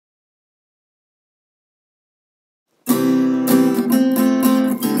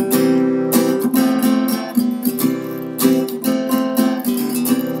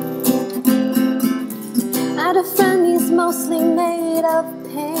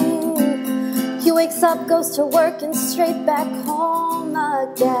wakes up, goes to work, and straight back home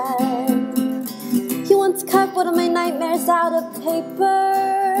again. He once cut one of my nightmares out of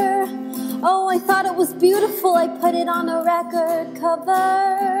paper. Oh, I thought it was beautiful, I put it on a record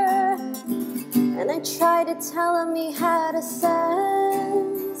cover. And I tried to tell him he had a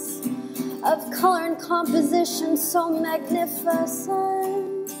sense of color and composition so magnificent.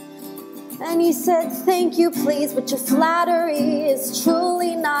 And he said, thank you please, but your flattery is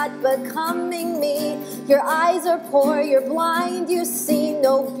truly not becoming me. Your eyes are poor, you're blind, you see,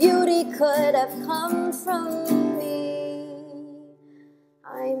 no beauty could have come from me.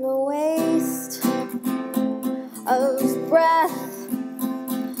 I'm a waste of breath,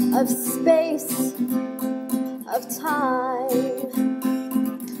 of space, of time.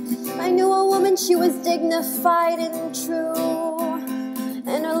 I knew a woman, she was dignified and true,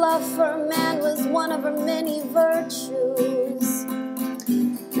 and her love for a man was one of her many virtues.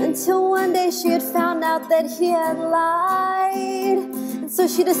 Until one day she had found out that he had lied, and so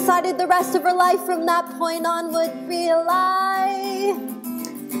she decided the rest of her life from that point on would be a lie.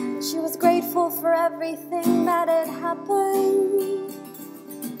 She was grateful for everything that had happened,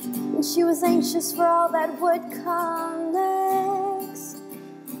 and she was anxious for all that would come next.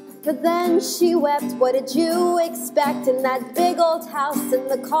 But then she wept, what did you expect? In that big old house and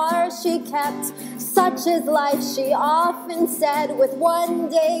the car she kept. Such is life, she often said, with one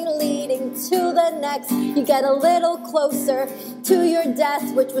day leading to the next. You get a little closer to your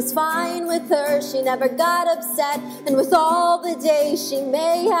death, which was fine with her. She never got upset, and with all the days she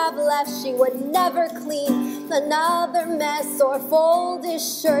may have left, she would never clean another mess or fold his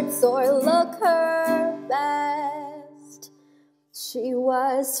shirts or look her best. She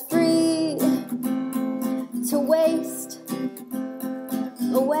was free to waste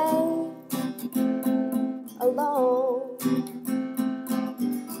away alone.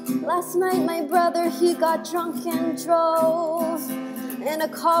 Last night my brother, he got drunk and drove, and a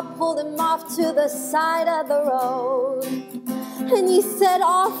cop pulled him off to the side of the road. And he said,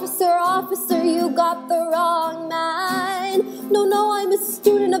 officer, officer, you got the wrong man. No, no, I'm a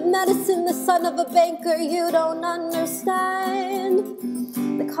student of medicine, the son of a banker, you don't understand.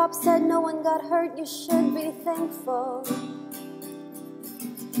 The cop said, no one got hurt, you should be thankful.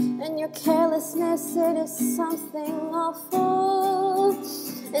 And your carelessness, it is something awful.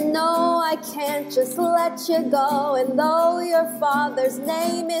 And no, I can't just let you go. And though your father's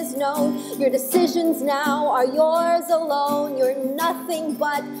name is known, your decisions now are yours alone. You're nothing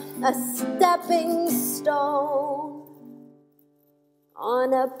but a stepping stone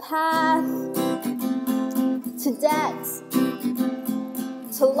on a path to debt,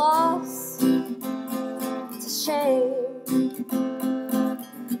 to loss, to shame.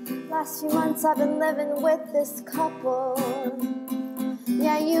 Last few months I've been living with this couple.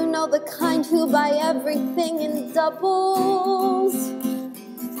 Yeah, you know, the kind who buy everything in doubles.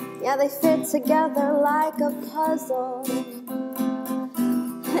 Yeah, they fit together like a puzzle.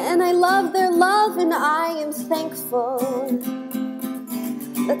 And I love their love, and I am thankful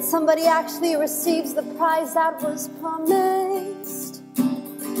that somebody actually receives the prize that was promised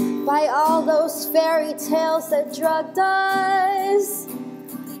by all those fairy tales that drugged us.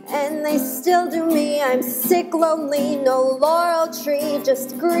 And they still do me. I'm sick, lonely, no laurel tree,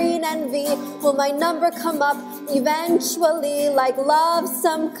 just green envy. Will my number come up eventually, like love,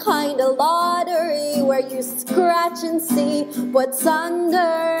 some kind of lottery where you scratch and see what's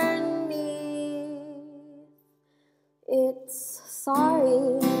underneath? It's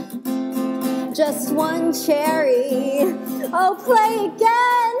sorry, just one cherry. Oh, play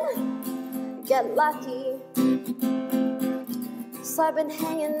again, get lucky. So I've been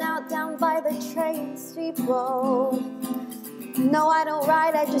hanging out down by the train steeple. No, I don't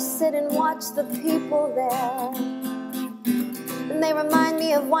ride, I just sit and watch the people there. And they remind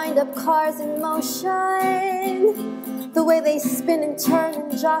me of wind-up cars in motion, the way they spin and turn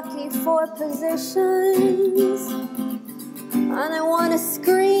and jockey for positions. And I want to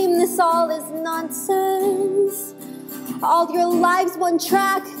scream, this all is nonsense. All your lives one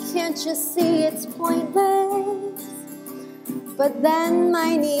track, can't you see it's pointless? But then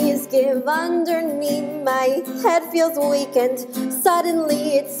my knees give under me, my head feels weakened.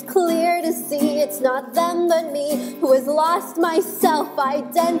 Suddenly it's clear to see it's not them but me who has lost my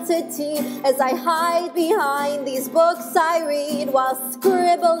self-identity as I hide behind these books I read while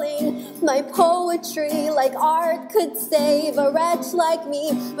scribbling my poetry like art could save a wretch like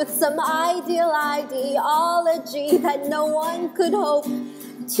me with some ideal ideology that no one could hope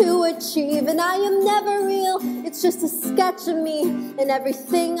to achieve. And I am never real, it's just a sketch of me, and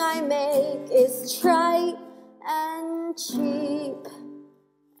everything I make is trite and cheap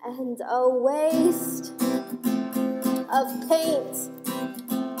and a waste of paint,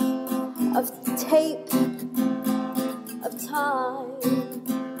 of tape, of time.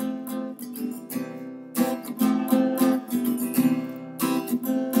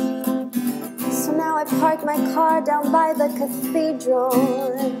 So now I park my car down by the cathedral,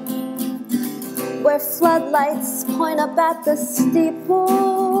 where floodlights point up at the steeples,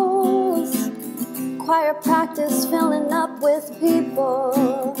 choir practice filling up with people.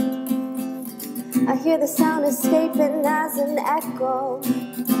 I hear the sound escaping as an echo,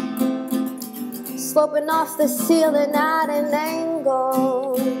 sloping off the ceiling at an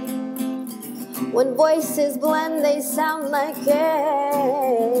angle. When voices blend, they sound like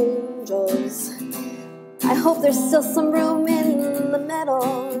angels. I hope there's still some room in the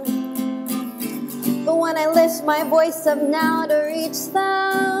middle. But when I lift my voice up now to reach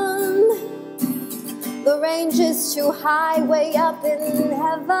them, the range is too high, way up in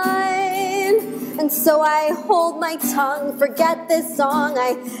heaven. And so I hold my tongue, forget this song.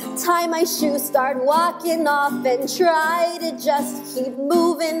 I tie my shoes, start walking off, and try to just keep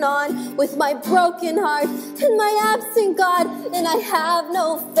moving on with my broken heart and my absent God. And I have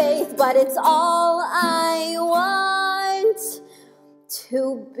no faith, but it's all I want,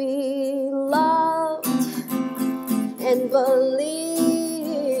 to be loved and believe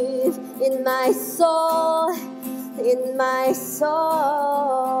in my soul, in my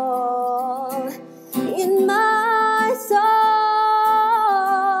soul.